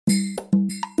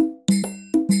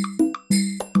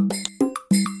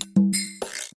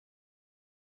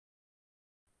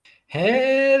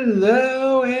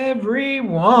Hello,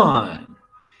 everyone.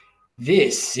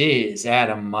 This is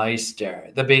Adam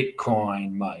Meister, the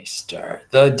Bitcoin Meister,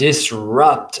 the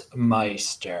Disrupt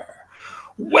Meister.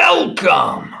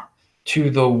 Welcome to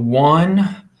the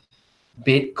One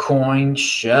Bitcoin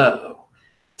Show.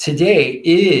 Today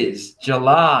is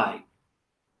July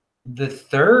the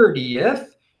 30th,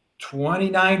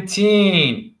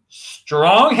 2019.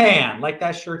 Strong hand, like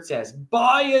that shirt says.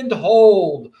 Buy and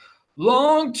hold.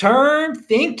 Long-term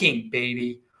thinking,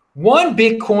 baby. One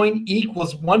Bitcoin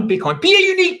equals one Bitcoin. Be a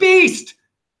unique beast.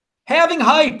 Having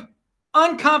hype.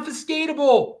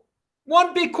 Unconfiscatable.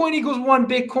 One Bitcoin equals one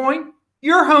Bitcoin.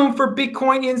 Your home for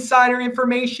Bitcoin insider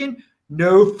information.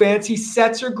 No fancy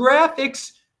sets or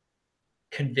graphics.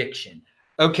 Conviction.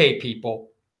 Okay, people.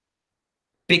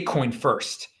 Bitcoin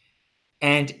first.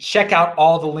 And check out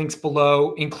all the links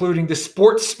below, including the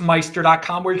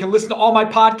sportsmeister.com, where you can listen to all my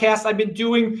podcasts. I've been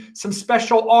doing some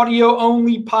special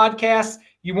audio-only podcasts.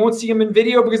 You won't see them in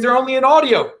video because they're only in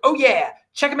audio. Oh, yeah.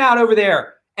 Check them out over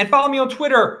there. And follow me on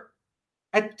Twitter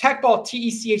at TechBalt,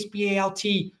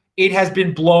 TechBalt. It has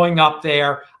been blowing up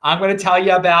there. I'm going to tell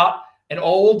you about an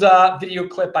old video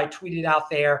clip I tweeted out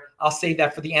there. I'll save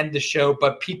that for the end of the show,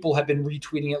 but people have been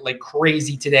retweeting it like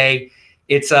crazy today.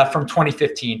 It's from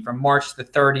 2015, from March the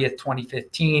 30th,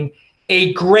 2015.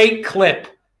 A great clip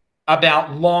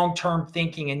about long-term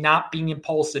thinking and not being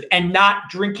impulsive and not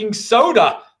drinking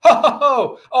soda.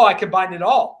 Oh, I combined it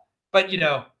all. But,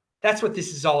 that's what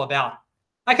this is all about.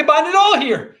 I combined it all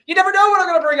here. You never know what I'm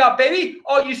going to bring up, baby.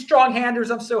 All you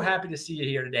strong-handers, I'm so happy to see you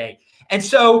here today. And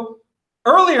so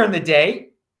earlier in the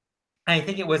day, I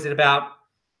think it was at about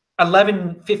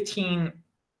 11:15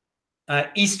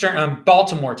 Eastern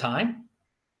Baltimore time,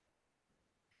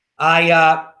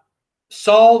 I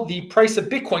saw the price of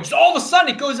Bitcoin. Just all of a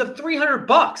sudden, it goes up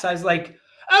 $300. I was like,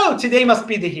 oh, today must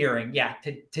be the hearing. Yeah,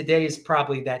 today is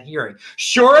probably that hearing.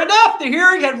 Sure enough, the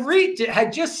hearing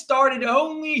had just started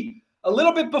only a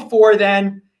little bit before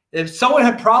then. If someone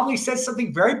had probably said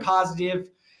something very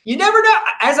positive, you never know.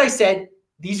 As I said,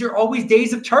 these are always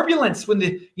days of turbulence when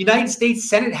the United States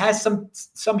Senate has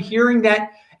some hearing that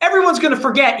everyone's going to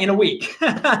forget in a week.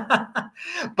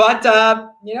 But,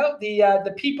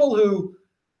 the people who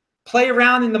play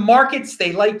around in the markets,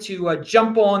 they like to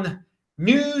jump on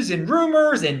news and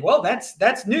rumors. And, well,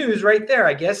 that's news right there,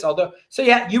 I guess. So,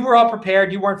 yeah, you were all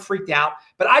prepared. You weren't freaked out.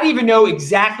 But I didn't even know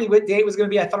exactly what day it was going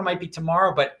to be. I thought it might be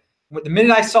tomorrow. But the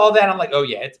minute I saw that, I'm like, oh,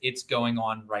 yeah, it's going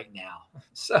on right now.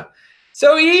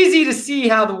 So easy to see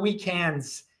how the week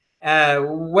hands,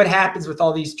 what happens with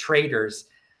all these traders.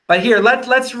 But here,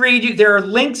 let's read you. There are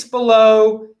links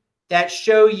below that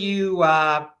show you,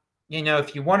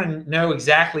 if you want to know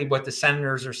exactly what the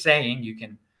senators are saying,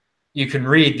 you can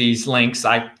read these links.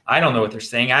 I don't know what they're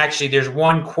saying. Actually, there's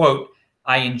one quote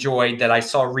I enjoyed that I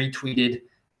saw retweeted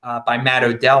by Matt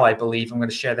Odell, I believe. I'm going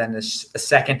to share that in a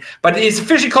second. But it's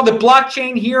officially called the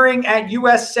Blockchain Hearing at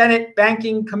U.S. Senate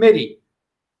Banking Committee.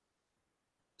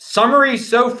 Summary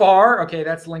so far. Okay,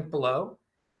 that's linked below.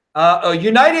 A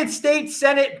United States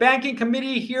Senate Banking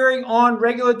Committee hearing on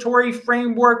regulatory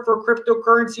framework for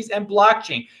cryptocurrencies and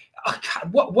blockchain. Oh,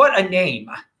 God, what a name.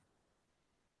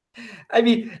 I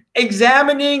mean,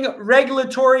 examining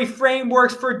regulatory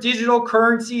frameworks for digital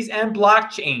currencies and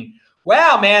blockchain.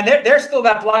 Wow, man, they're still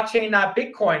that blockchain, not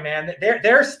Bitcoin, man.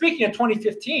 They're speaking of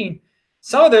 2015.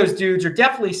 Some of those dudes are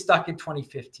definitely stuck in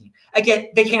 2015. Again,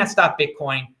 they can't stop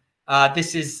Bitcoin.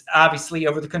 This is obviously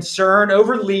over the concern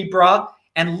over Libra.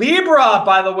 And Libra,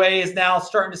 by the way, is now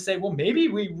starting to say, well, maybe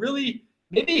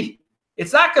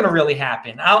it's not going to really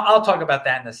happen. I'll talk about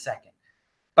that in a second.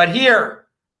 But here,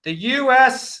 the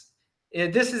U.S.,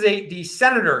 this is the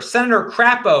Senator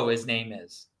Crapo, his name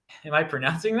is. Am I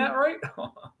pronouncing that right?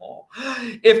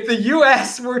 If the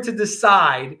U.S. were to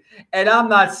decide, and I'm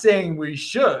not saying we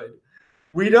should,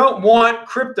 we don't want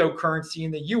cryptocurrency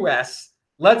in the U.S.,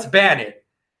 let's ban it.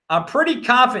 I'm pretty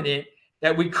confident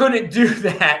that we couldn't do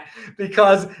that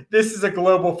because this is a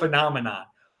global phenomenon.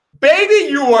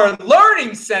 Baby, you are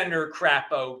learning, Senator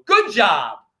Crapo. Good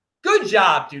job. Good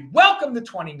job, dude. Welcome to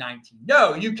 2019.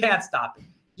 No, you can't stop it.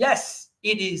 Yes,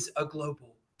 it is a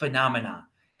global phenomenon.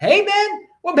 Hey, man.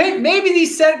 Well, maybe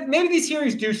these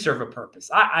hearings do serve a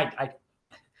purpose.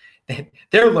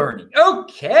 They're learning.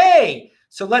 Okay.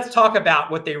 So let's talk about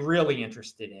what they're really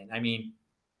interested in. I mean,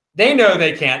 they know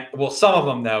they can't. Well, some of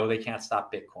them know they can't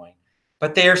stop Bitcoin.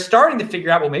 But they are starting to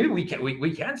figure out, well, maybe we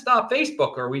can stop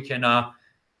Facebook, or we can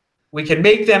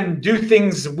make them do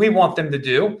things we want them to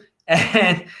do.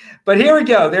 But here we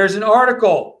go. There's an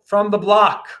article from the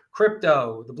Block,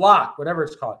 the Block, whatever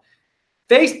it's called.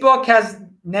 Facebook has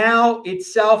now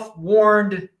itself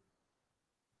warned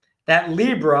that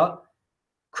Libra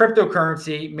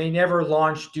cryptocurrency may never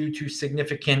launch due to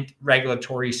significant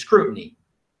regulatory scrutiny.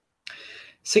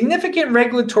 Significant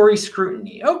regulatory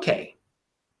scrutiny. Okay.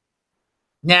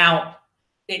 Now,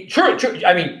 true.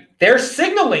 I mean, they're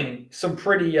signaling some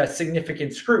pretty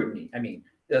significant scrutiny. I mean,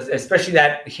 especially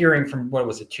that hearing from, what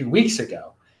was it, 2 weeks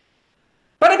ago.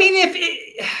 But I mean,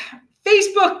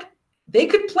 Facebook, they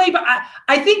could play, but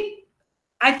I think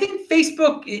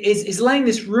Facebook is letting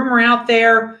this rumor out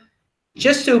there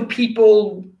just so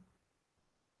people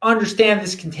understand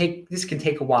this can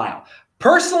take a while.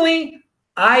 Personally,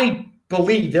 I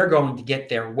believe they're going to get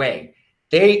their way.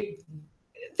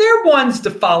 They're ones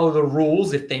to follow the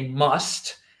rules if they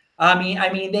must. I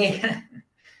mean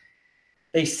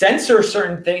they censor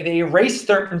certain things, they erase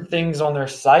certain things on their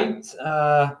site.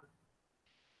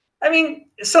 I mean,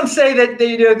 some say that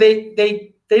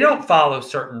they don't follow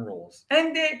certain rules,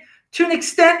 and to an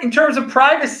extent, in terms of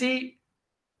privacy,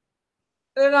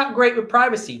 they're not great with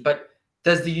privacy. But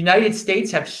does the United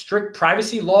States have strict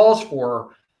privacy laws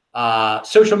for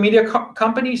social media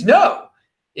companies? No.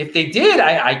 If they did,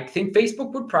 I think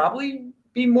Facebook would probably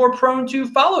be more prone to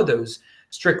follow those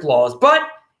strict laws. But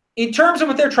in terms of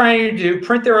what they're trying to do,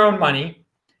 print their own money,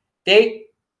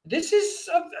 this is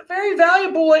a very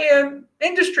valuable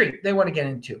industry they want to get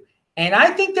into. And I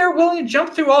think they're willing to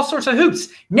jump through all sorts of hoops.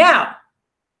 Now,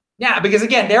 because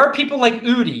again, there are people like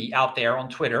Udi out there on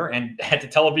Twitter, and at the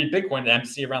Tel Aviv Bitcoin, the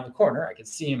MC around the corner, I can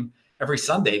see him every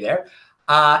Sunday there,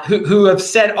 who have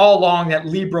said all along that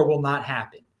Libra will not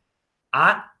happen.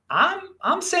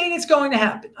 I'm saying it's going to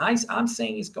happen. I'm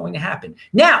saying it's going to happen.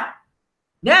 Now,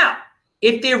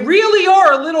 if they really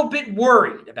are a little bit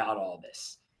worried about all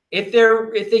this, if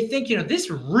they think, this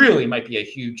really might be a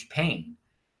huge pain,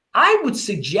 I would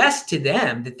suggest to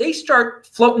them that they start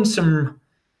floating some.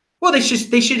 Well, they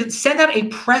should send out a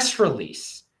press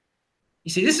release.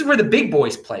 You see, this is where the big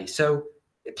boys play. So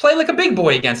they play like a big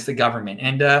boy against the government,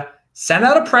 and send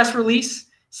out a press release.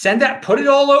 Put it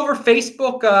all over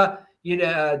Facebook.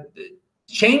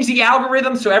 Change the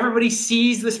algorithm so everybody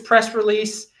sees this press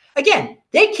release. Again,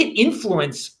 they can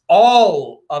influence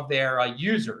all of their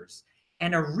users.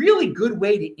 And a really good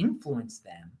way to influence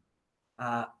them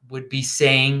would be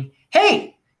saying,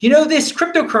 hey, this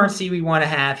cryptocurrency we want to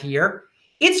have here,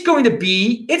 it's going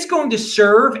to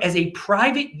serve as a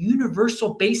private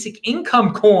universal basic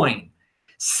income coin,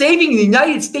 saving the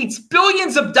United States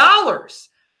billions of dollars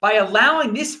by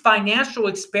allowing this financial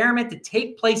experiment to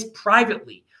take place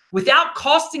privately without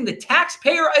costing the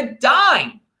taxpayer a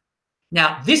dime.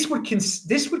 Now, this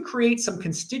would create some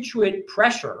constituent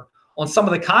pressure on some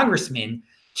of the congressmen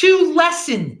to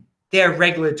lessen their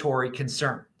regulatory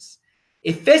concerns.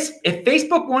 If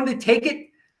Facebook wanted to take it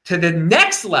to the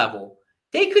next level,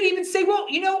 they could even say, well,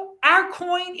 our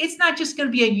coin, it's not just going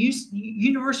to be a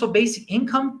universal basic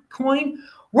income coin.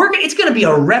 It's going to be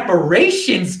a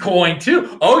reparations coin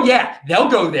too. Oh yeah, they'll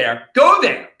go there. Go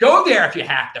there if you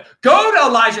have to. Go to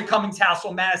Elijah Cummings' house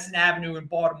on Madison Avenue in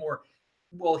Baltimore.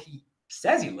 Well, he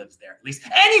says he lives there at least.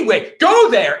 Anyway, go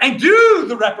there and do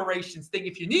the reparations thing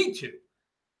if you need to.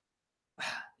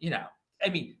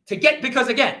 Because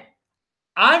again,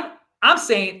 I'm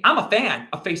saying I'm a fan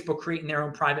of Facebook creating their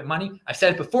own private money. I've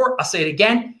said it before. I'll say it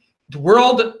again.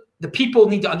 The people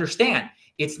need to understand.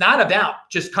 It's not about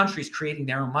just countries creating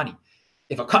their own money.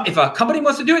 If a company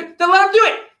wants to do it, then let them do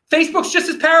it. Facebook's just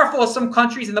as powerful as some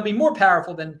countries, and they'll be more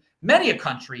powerful than many a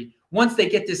country once they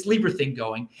get this Libra thing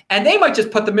going. And they might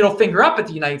just put the middle finger up at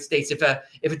the United States if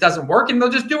it doesn't work, and they'll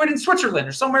just do it in Switzerland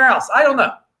or somewhere else. I don't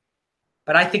know.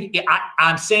 But I think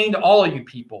I'm saying to all of you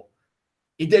people,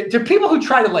 there are people who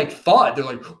try to FUD. They're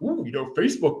like, ooh,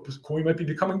 Facebook coin might be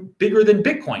becoming bigger than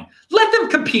Bitcoin. Let them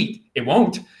compete. It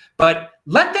won't, but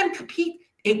let them compete.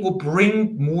 It will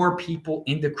bring more people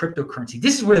into cryptocurrency.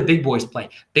 This is where the big boys play.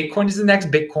 Bitcoin is the next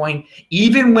Bitcoin.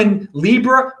 Even when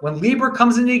Libra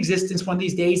comes into existence one of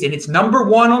these days, and it's number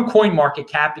one on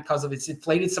CoinMarketCap because of its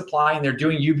inflated supply, and they're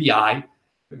doing UBI,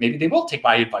 maybe they will take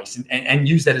my advice and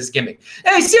use that as a gimmick.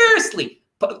 Hey, seriously,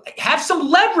 but have some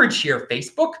leverage here,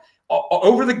 Facebook,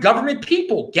 over the government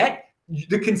people. Get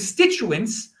the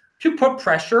constituents to put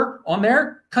pressure on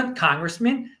their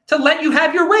congressmen to let you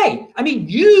have your way. I mean,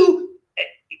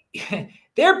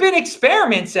 there have been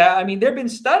experiments. There have been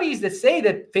studies that say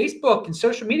that Facebook and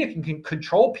social media can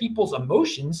control people's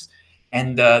emotions.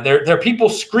 And there are people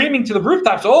screaming to the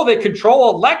rooftops, oh, they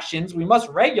control elections. We must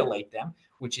regulate them,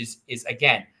 which is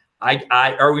again,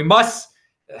 we must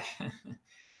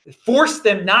force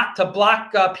them not to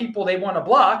block people they want to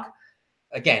block.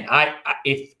 Again,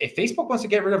 if Facebook wants to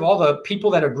get rid of all the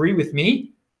people that agree with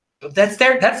me, that's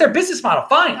their business model.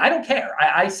 Fine, I don't care.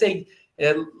 I say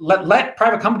Let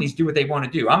private companies do what they want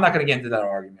to do. I'm not going to get into that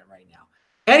argument right now.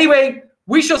 Anyway,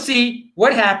 we shall see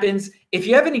what happens. If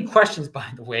you have any questions, by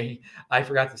the way, I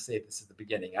forgot to say this at the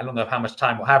beginning. I don't know how much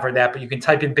time we'll have for that, but you can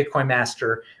type in Bitcoin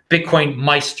Master, Bitcoin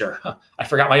Meister. I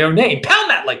forgot my own name. Pound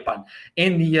that like button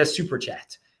in the super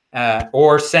chat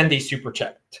or send a super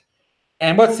chat.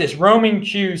 And what's this? Roman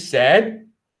Q said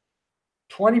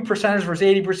 20 percenters versus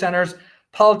 80 percenters.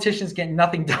 Politicians get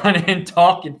nothing done and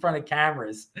talk in front of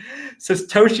cameras.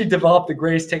 Satoshi developed the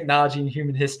greatest technology in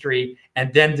human history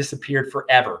and then disappeared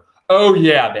forever. Oh,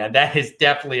 yeah, man. That is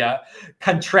definitely a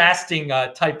contrasting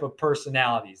type of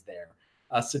personalities there.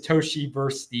 Satoshi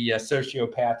versus the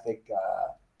sociopathic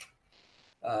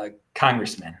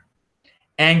congressman.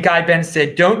 And Guy Ben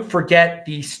said, don't forget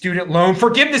the student loan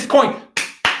forgiveness coin.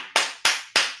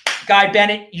 Guy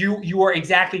Bennett, you are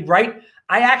exactly right.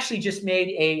 I actually just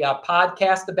made a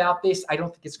podcast about this. I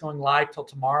don't think it's going live till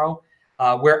tomorrow,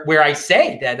 where I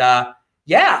say that,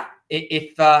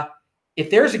 if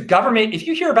there's a government, if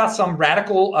you hear about some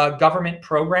radical government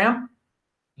program,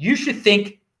 you should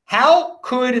think, how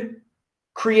could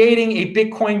creating a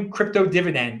Bitcoin crypto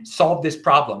dividend solve this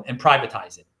problem and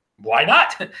privatize it? Why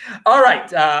not? All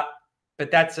right.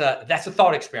 But that's a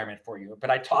thought experiment for you.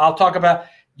 But I'll talk about,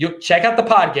 you check out the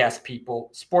podcast,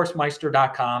 people,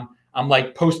 sportsmeister.com. I'm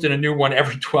like posting a new one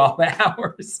every 12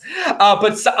 hours.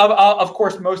 But of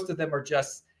course, most of them are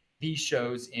just these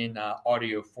shows in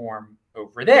audio form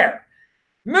over there.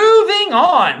 Moving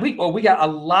on. We got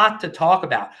a lot to talk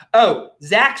about. Oh,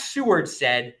 Zach Seward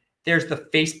said there's the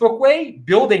Facebook way,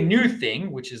 build a new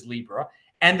thing, which is Libra,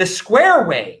 and the Square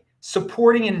way,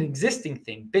 supporting an existing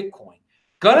thing, Bitcoin.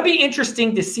 Going to be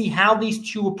interesting to see how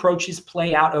these two approaches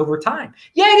play out over time.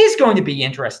 Yeah, it is going to be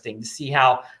interesting to see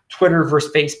how Twitter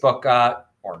versus Facebook,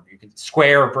 or you can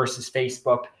Square versus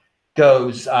Facebook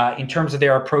goes in terms of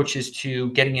their approaches to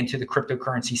getting into the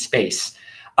cryptocurrency space.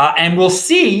 And we'll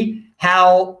see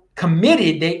how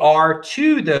committed they are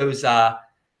to those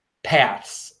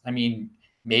paths. I mean,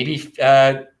 maybe you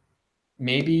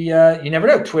never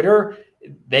know. Twitter,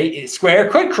 Square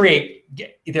could create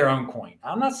their own coin.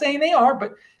 I'm not saying they are,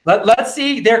 but let's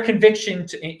see their conviction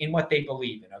in what they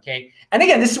believe in, okay? And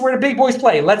again, this is where the big boys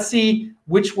play. Let's see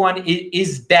which one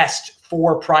is best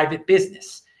for private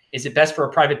business. Is it best for a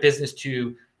private business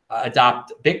to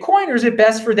adopt Bitcoin, or is it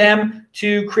best for them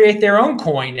to create their own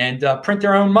coin and print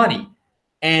their own money?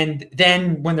 And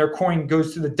then when their coin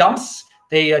goes to the dumps,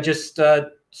 they just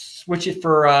switch it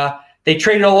for, they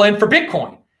trade it all in for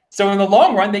Bitcoin. So in the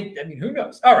long run, who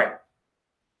knows? All right.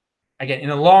 Again, in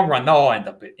the long run, they'll all end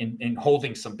up in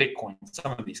holding some Bitcoin.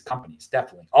 Some of these companies,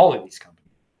 definitely, all of these companies.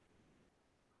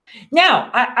 Now,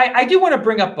 I do want to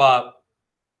bring up,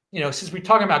 since we're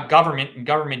talking about government and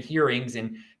government hearings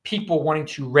and people wanting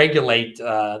to regulate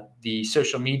the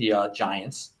social media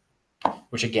giants,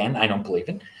 which again I don't believe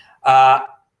in. Are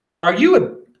you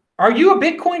a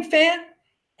Bitcoin fan?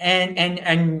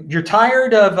 And you're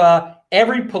tired of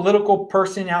every political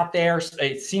person out there?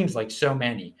 It seems like so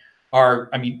many are.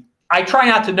 I mean, I try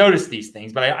not to notice these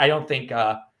things, but I don't think,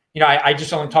 I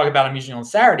just only talk about them usually on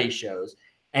Saturday shows.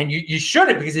 And you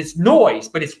shouldn't, because it's noise,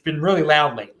 but it's been really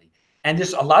loud lately. And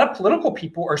there's a lot of political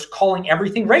people are calling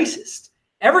everything racist.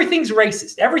 Everything's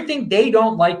racist. Everything they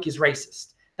don't like is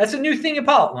racist. That's a new thing in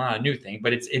politics. Well, not a new thing,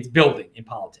 but it's building in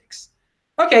politics.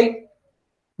 Okay.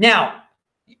 Now,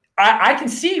 I can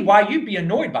see why you'd be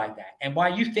annoyed by that and why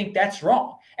you think that's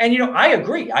wrong. And, I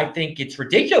agree. I think it's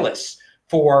ridiculous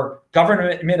for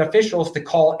government officials to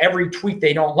call every tweet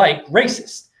they don't like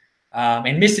racist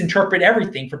and misinterpret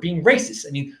everything for being racist.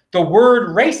 I mean, the word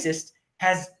racist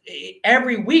has,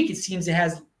 every week it seems it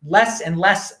has less and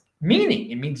less meaning.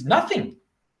 It means nothing.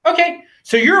 Okay,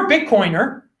 so you're a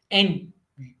Bitcoiner and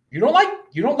you don't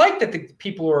like that the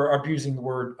people are abusing the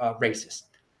word racist.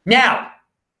 Now,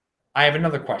 I have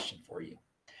another question for you,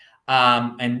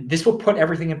 and this will put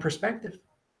everything in perspective.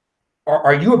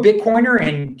 Are you a Bitcoiner,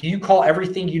 and do you call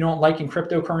everything you don't like in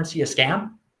cryptocurrency a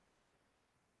scam?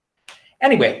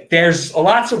 Anyway, there's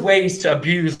lots of ways to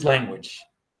abuse language.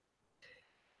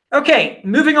 Okay,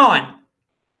 moving on.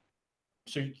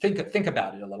 So think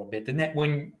about it a little bit. And that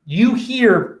when you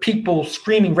hear people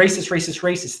screaming racist, racist,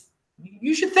 racist,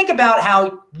 you should think about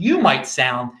how you might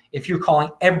sound if you're calling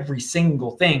every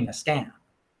single thing a scam.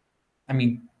 I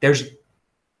mean, there's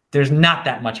not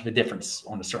that much of a difference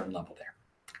on a certain level there.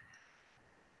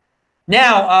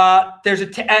 Now, there's a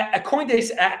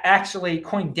CoinDesk, actually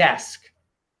CoinDesk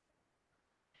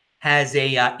has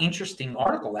a interesting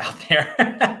article out there.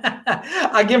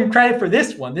 I give them credit for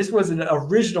this one. This was an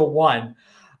original one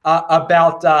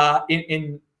about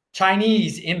in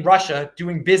Chinese in Russia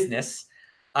doing business.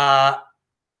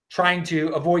 trying to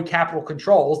avoid capital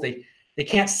controls. They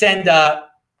can't send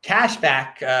cash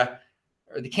back, or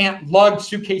they can't lug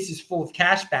suitcases full of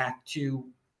cash back to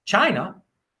China.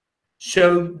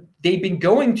 So they've been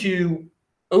going to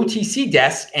OTC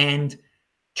desks and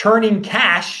turning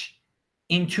cash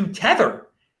into Tether.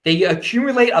 They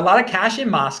accumulate a lot of cash in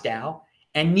Moscow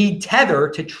and need Tether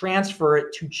to transfer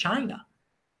it to China.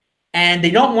 And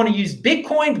they don't want to use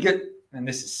Bitcoin because, and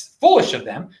this is foolish of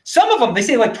them, some of them, they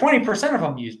say like 20% of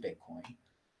them use Bitcoin,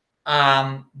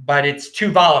 but it's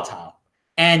too volatile.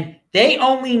 And they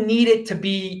only need it to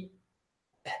be,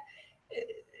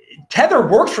 Tether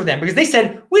works for them because they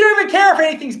said, we don't even care if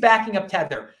anything's backing up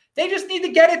Tether. They just need to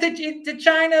get it to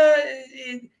China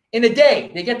in a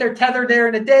day. They get their Tether there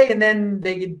in a day, and then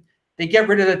they get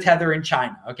rid of the Tether in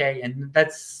China, okay? And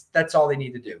that's all they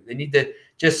need to do. They need to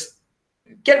just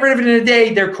get rid of it in a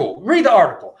day. They're cool. Read the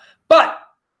article. But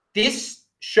this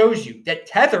shows you that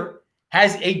Tether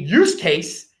has a use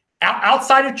case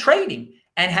outside of trading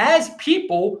and has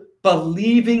people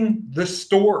believing the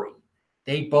story.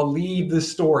 They believe the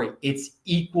story. It's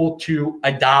equal to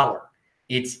 $1.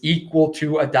 It's equal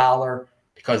to $1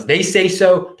 because they say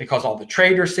so, because all the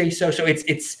traders say so. So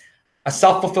it's a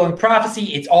self-fulfilling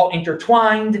prophecy. It's all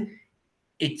intertwined.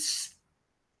 It's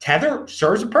Tether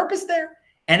serves a purpose there.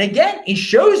 And again, it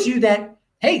shows you that,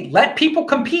 hey, let people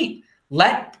compete.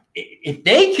 If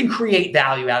they can create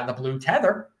value out of the blue,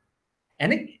 Tether,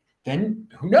 then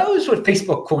who knows what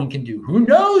Facebook coin can do? Who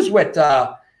knows what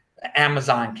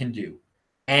Amazon can do?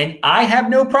 And I have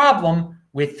no problem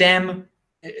with them,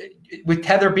 with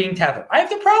Tether being Tether. I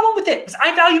have no problem with it because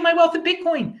I value my wealth in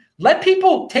Bitcoin. Let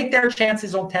people take their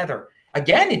chances on Tether.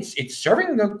 Again, it's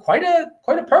serving quite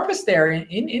a purpose there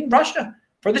in Russia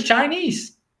for the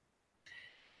Chinese.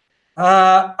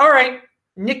 All right,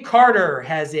 Nick Carter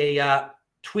has a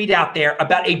tweet out there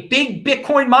about a big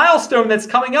Bitcoin milestone that's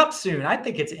coming up soon. I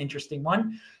think it's an interesting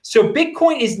one. So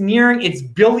Bitcoin is nearing its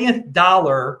billionth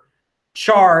dollar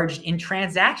charged in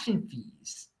transaction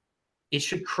fees. It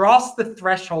should cross the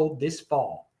threshold this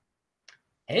fall.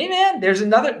 Hey man, there's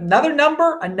another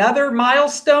number, another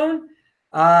milestone.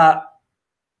 I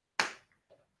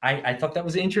thought that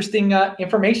was interesting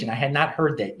information. I had not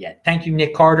heard that yet. Thank you,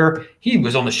 Nick Carter. He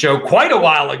was on the show quite a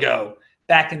while ago,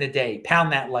 back in the day.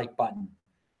 Pound that like button.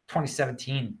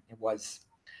 2017 it was.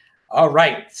 All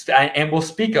right, and we'll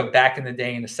speak of back in the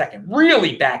day in a second.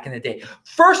 Really back in the day.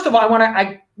 First of all, I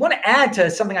want to add to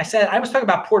something I said. I was talking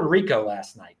about Puerto Rico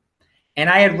last night, and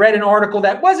I had read an article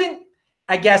that wasn't,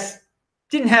 I guess,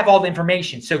 didn't have all the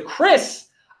information. So Chris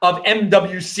of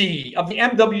MWC, of the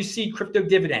MWC Crypto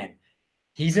Dividend,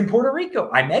 he's in Puerto Rico.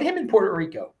 I met him in Puerto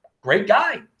Rico. Great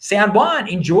guy. San Juan.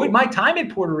 Enjoyed my time in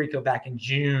Puerto Rico back in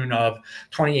June of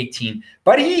 2018.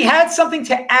 But he had something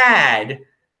to add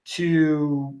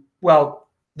to, well,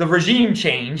 the regime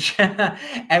change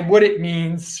and what it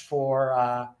means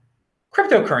for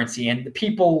cryptocurrency and the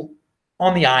people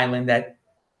on the island that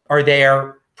are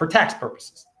there for tax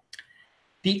purposes.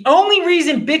 The only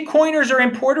reason Bitcoiners are in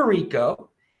Puerto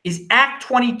Rico is Act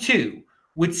 22,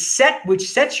 which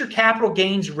sets your capital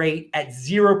gains rate at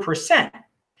 0%.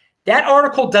 That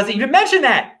article doesn't even mention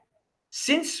that.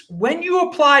 Since when you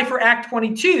apply for Act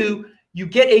 22, you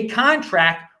get a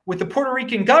contract with the Puerto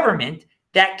Rican government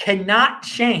that cannot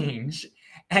change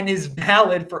and is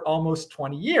valid for almost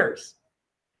 20 years.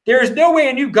 There is no way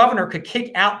a new governor could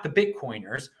kick out the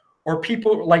Bitcoiners or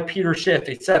people like Peter Schiff,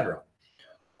 etc.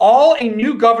 All a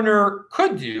new governor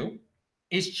could do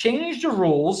is change the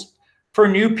rules for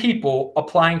new people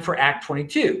applying for Act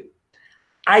 22.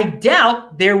 I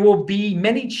doubt there will be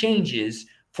many changes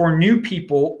for new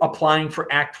people applying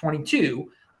for Act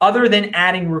 22 other than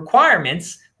adding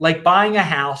requirements like buying a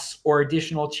house or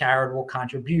additional charitable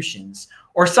contributions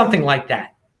or something like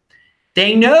that.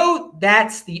 They know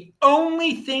that's the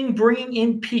only thing bringing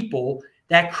in people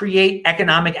that create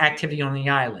economic activity on the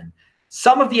island.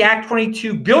 Some of the Act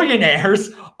 22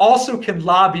 billionaires also can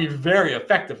lobby very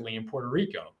effectively in Puerto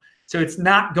Rico. So it's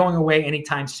not going away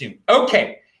anytime soon.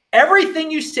 Okay, everything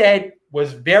you said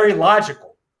was very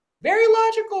logical. Very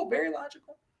logical, very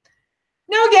logical.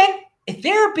 Now again,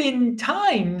 there have been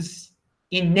times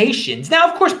in nations. Now,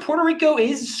 of course, Puerto Rico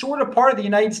is sort of part of the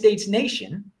United States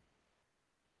nation,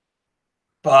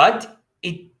 but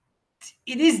it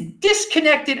is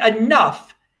disconnected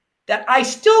enough that I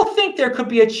still think there could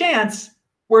be a chance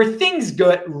where things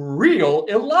get real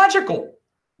illogical,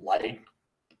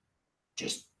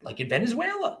 just like in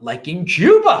Venezuela, like in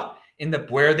Cuba,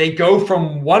 where they go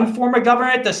from one form of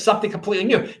government to something completely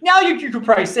new. Now you could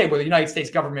probably say, well, the United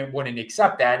States government wouldn't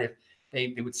accept that if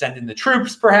they would send in the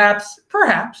troops, perhaps.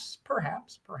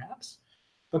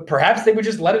 but perhaps they would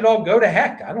just let it all go to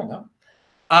heck. I don't know.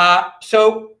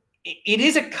 So it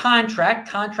is a contract.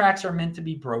 Contracts are meant to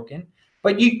be broken,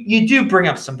 but you do bring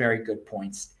up some very good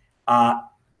points.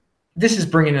 This is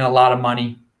bringing in a lot of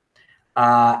money.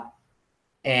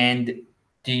 And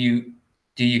do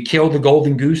you kill the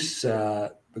golden goose,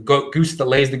 the goose that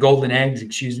lays the golden eggs,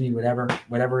 excuse me,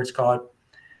 whatever it's called.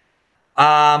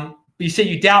 You say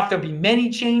you doubt there'll be many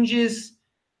changes,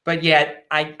 but yet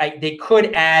they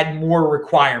could add more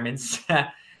requirements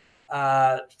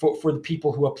for the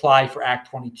people who apply for Act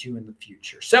 22 in the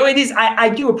future. So it is. I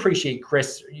do appreciate,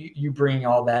 Chris, you bringing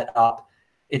all that up.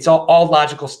 It's all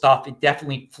logical stuff. It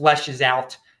definitely fleshes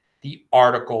out the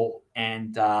article,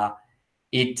 and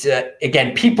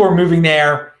again, people are moving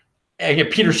there. Again,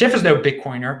 Peter Schiff is no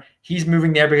Bitcoiner. He's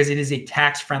moving there because it is a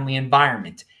tax-friendly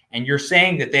environment. And you're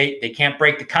saying that they can't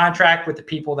break the contract with the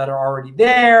people that are already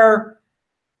there.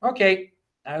 Okay.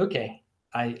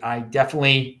 I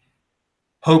definitely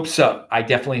hope so.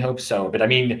 But I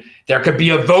mean, there could be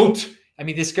a vote. I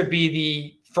mean, this could be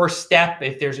the first step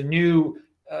if there's a new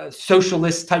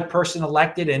socialist type person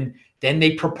elected, and then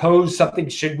they propose something.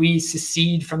 Should we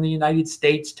secede from the United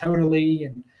States totally?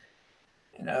 And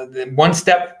then one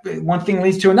thing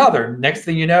leads to another. Next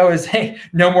thing you know is, hey,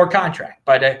 no more contract.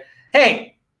 But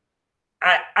hey,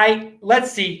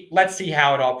 let's see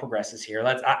how it all progresses here.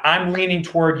 I'm leaning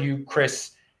toward you,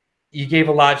 Chris. You gave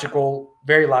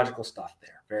very logical stuff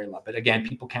there. But again,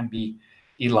 people can be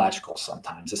illogical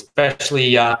sometimes,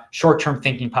 especially short-term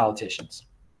thinking politicians.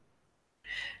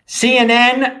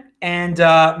 CNN and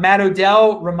Matt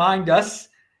Odell remind us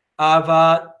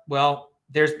of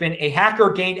there's been a hacker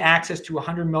gained access to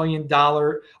 $100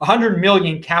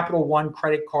 million Capital One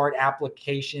credit card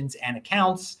applications and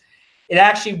accounts. It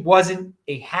actually wasn't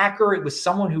a hacker. It was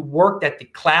someone who worked at the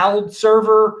cloud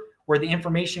server where the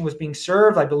information was being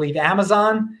served, I believe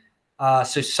Amazon.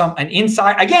 So an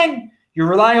inside, again, you're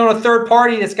relying on a third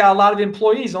party that's got a lot of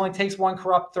employees. It only takes one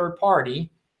corrupt third party.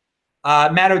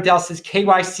 Matt Odell says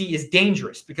KYC is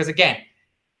dangerous because, again,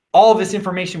 all of this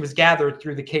information was gathered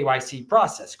through the KYC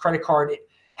process. Credit card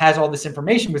has all this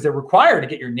information because they're required to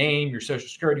get your name, your social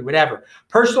security, whatever.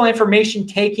 Personal information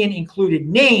taken included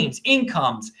names,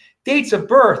 incomes, dates of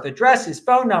birth, addresses,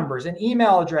 phone numbers, and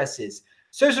email addresses.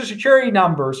 Social security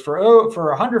numbers for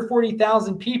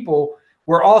 140,000 people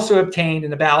were also obtained,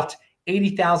 and about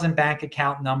 80,000 bank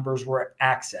account numbers were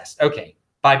accessed. Okay,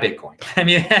 buy Bitcoin. I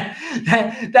mean,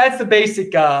 that's the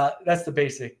basic. That's the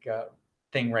basic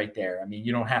thing right there. I mean,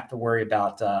 you don't have to worry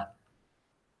about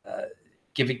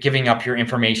giving up your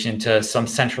information to some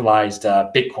centralized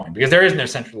Bitcoin, because there is no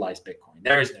centralized Bitcoin.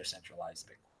 There is no centralized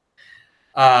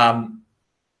Bitcoin.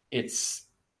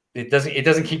 It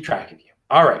doesn't keep track of you.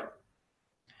 All right.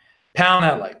 Pound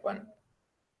that like button.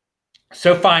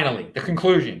 So finally, the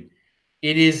conclusion.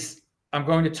 I'm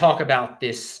going to talk about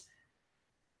this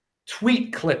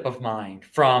tweet clip of mine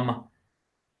from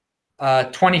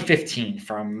 2015,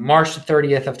 from March the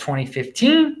 30th of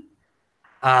 2015.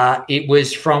 It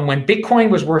was from when Bitcoin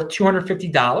was worth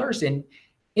 $250. And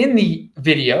in the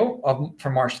video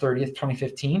from March 30th,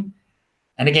 2015,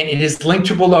 and again, it is linked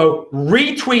to below.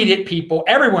 Retweet it, people.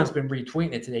 Everyone's been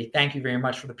retweeting it today. Thank you very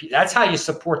much for that's how you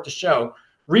support the show.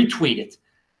 Retweet it.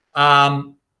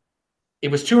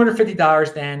 It was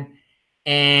 $250 then.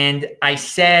 And I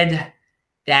said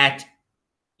that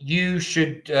you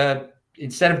should,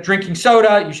 instead of drinking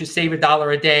soda, you should save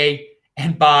 $1 a day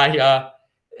and buy,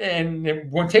 and it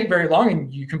won't take very long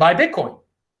and you can buy Bitcoin.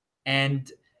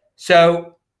 And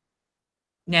so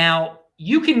now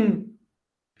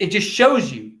it just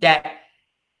shows you that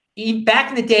back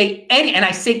in the day, and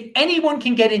I say anyone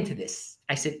can get into this.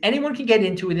 I said anyone can get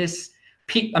into this.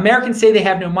 Americans say they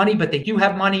have no money, but they do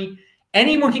have money.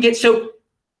 Anyone can get, so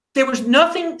there was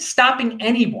nothing stopping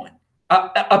anyone,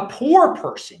 a poor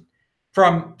person,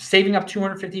 from saving up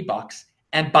 $250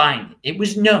 and buying it. It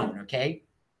was known, okay?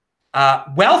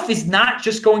 Wealth is not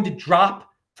just going to drop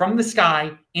from the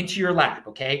sky into your lap,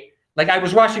 okay? Like I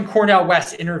was watching Cornel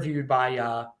West interviewed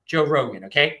by Joe Rogan,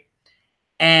 okay?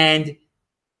 And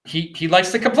he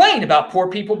likes to complain about poor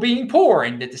people being poor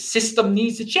and that the system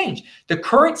needs to change. The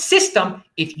current system,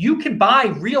 if you can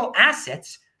buy real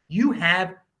assets, you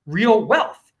have real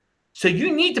wealth. So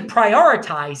you need to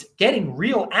prioritize getting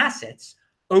real assets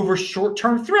over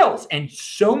short-term thrills. And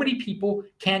so many people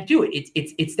can't do it.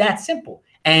 It's that simple.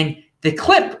 And the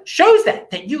clip shows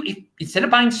that you, instead of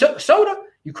buying soda,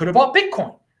 you could have bought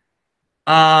Bitcoin.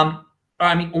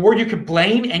 Or you could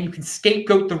blame and you can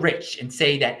scapegoat the rich and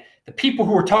say that the people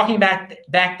who were talking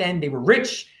back then, they were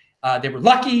rich, they were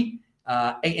lucky.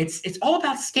 It's all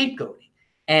about scapegoating.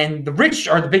 And the rich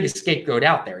are the biggest scapegoat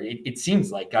out there. It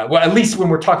seems like, well, at least when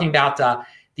we're talking about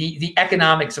the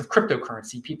economics of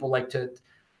cryptocurrency, people like to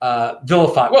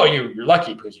vilify. Well, you're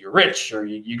lucky because you're rich, or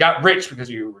you got rich because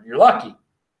you're lucky.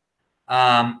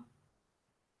 Well,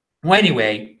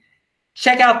 anyway,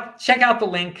 check out the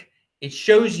link. It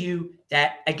shows you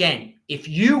that, again, if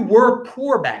you were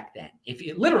poor back then, if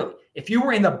you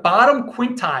were in the bottom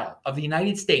quintile of the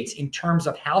United States in terms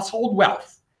of household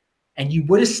wealth, and you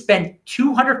would have spent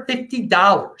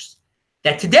 $250,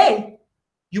 that today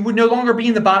you would no longer be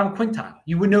in the bottom quintile.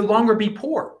 You would no longer be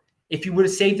poor if you would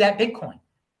have saved that Bitcoin.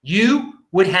 You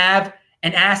would have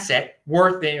an asset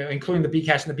worth, including the B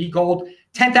cash and the B gold,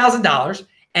 $10,000,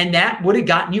 and that would have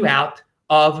gotten you out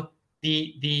of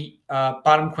the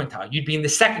bottom quintile. You'd be in the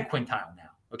second quintile now.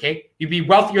 Okay, you'd be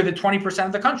wealthier than 20%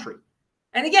 of the country.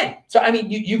 And again, so I mean,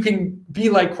 you can be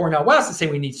like Cornel West and say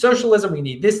we need socialism, we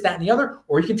need this, that, and the other,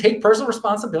 or you can take personal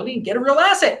responsibility and get a real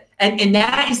asset. And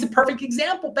that is the perfect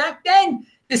example. Back then,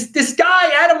 this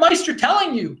guy Adam Meister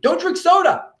telling you, don't drink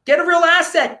soda, get a real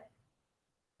asset.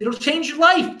 It'll change your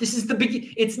life. This is the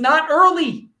big. It's not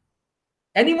early.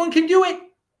 Anyone can do it.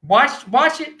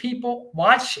 Watch it, people.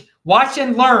 Watch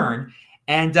and learn.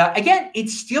 And again,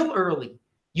 it's still early.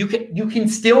 You can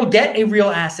still get a real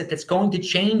asset that's going to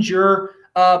change your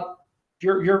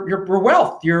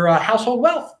wealth, your household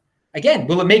wealth. Again,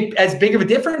 will it make as big of a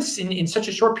difference in such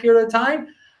a short period of time?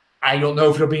 I don't know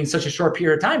if it'll be in such a short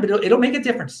period of time, but it'll make a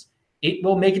difference. It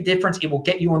will make a difference. It will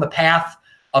get you on the path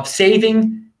of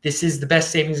saving. This is the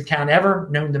best savings account ever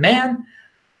known to man.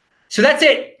 So that's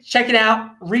it. Check it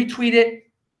out. Retweet it.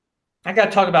 I got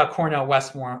to talk about Cornel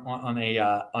West more on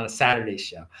a Saturday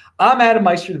show. I'm Adam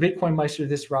Meister, the Bitcoin Meister,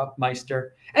 this Rob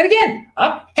Meister. And again,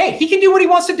 hey, he can do what he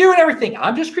wants to do and everything.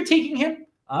 I'm just critiquing him.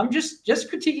 I'm just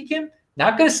critiquing him.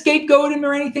 Not going to scapegoat him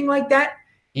or anything like that.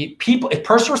 If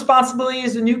personal responsibility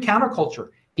is the new counterculture,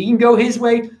 he can go his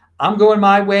way. I'm going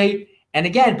my way. And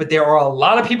again, but there are a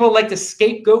lot of people who like to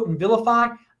scapegoat and vilify.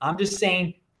 I'm just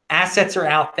saying assets are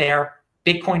out there.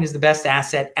 Bitcoin is the best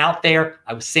asset out there.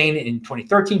 I was saying it in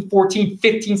 2013, 14,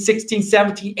 15, 16,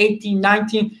 17, 18,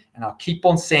 19, and I'll keep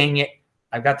on saying it.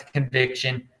 I've got the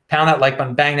conviction. Pound that like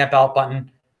button, bang that bell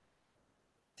button.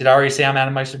 Did I already say I'm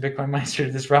Adam Meister, Bitcoin Meister,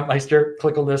 Disrupt Meister?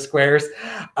 Click on those squares.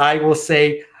 I will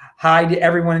say hi to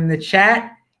everyone in the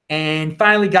chat. And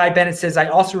finally, Guy Bennett says, I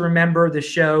also remember the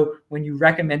show when you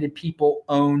recommended people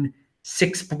own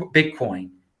 6 Bitcoin.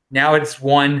 Now it's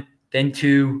 1, then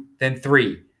 2, then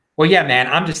 3. Well, yeah, man,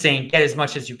 I'm just saying get as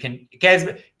much as you can.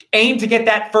 Aim to get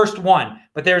that first 1.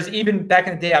 But there's even back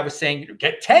in the day, I was saying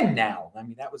get 10 now. I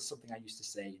mean, that was something I used to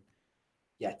say.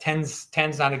 Yeah,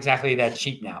 10's not exactly that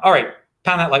cheap now. All right,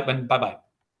 pound that like button. Bye-bye.